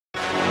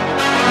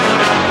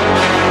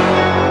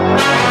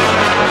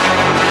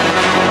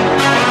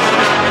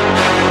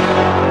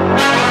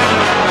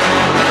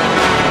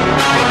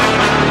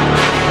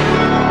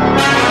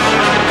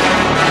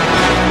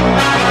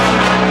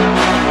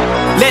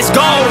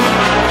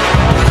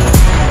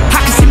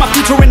My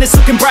future and it's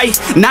looking bright.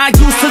 Not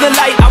used to the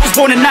light, I was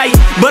born at night,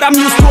 but I'm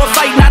used to a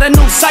fight, not a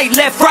new sight.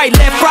 Left, right,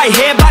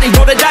 head, body,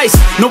 roll the dice.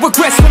 No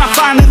regrets when I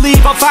finally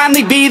leave. I'll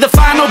finally be the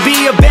final,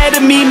 be a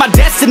better me. My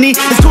destiny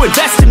is to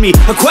invest in me,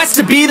 a quest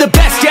to be the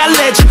best. Yeah,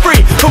 legend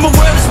free from a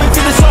world that's been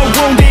feeling so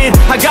wounded.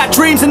 I got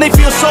dreams and they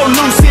feel so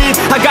lucid.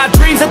 I got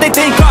dreams that they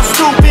think are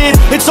stupid.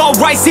 It's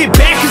alright, sit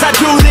back cause I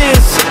do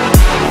this.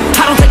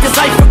 I don't take this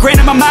life for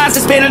granted. My mind's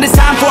expanding. It's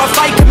time for a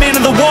fight, command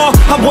of the war.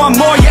 I want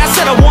more, yeah, I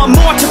said I want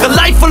more. Took a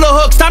life full of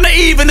hooks, time to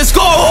even the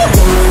score. One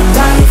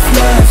life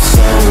left,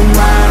 so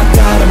I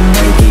gotta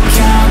make it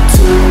count.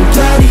 Two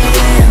bloody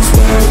ends,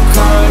 work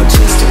hard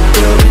just to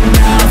build it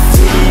now.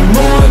 Three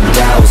more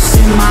doubts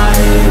in my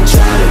head,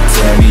 try to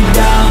tear me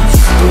down,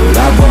 but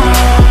I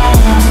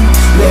won't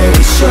let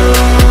it show.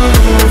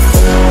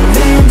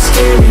 Falling,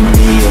 scaring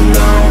me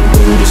alone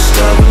through the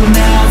struggle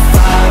now.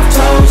 5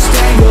 toes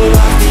dangle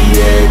off the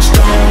edge,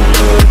 don't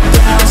look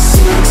down.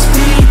 6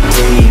 feet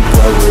deep,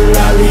 what will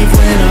I leave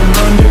when I'm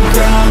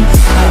underground?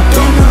 I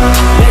don't know.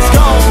 Let's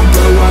go,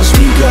 but watch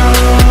me go.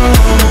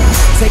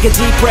 Take a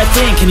deep breath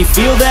in, can you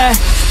feel that?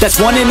 That's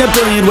 1 in a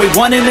billion, wait,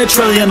 1 in a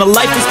trillion. A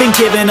life that's been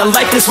given, a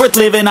life that's worth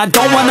living. I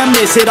don't wanna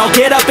miss it, I'll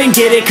get up and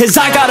get it. Cause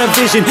I got a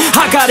vision,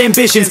 I got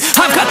ambitions.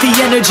 I've got the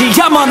energy,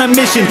 I'm on a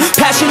mission.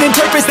 Passion and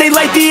purpose, they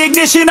light the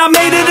ignition. I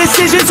made a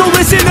decision, so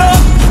listen up.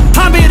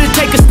 I'm here to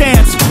take a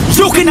stance.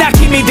 You cannot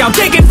keep me down,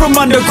 digging from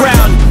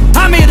underground.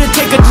 I'm here to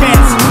take a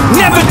chance,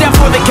 never down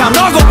for the count.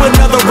 I'll go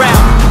another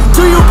round.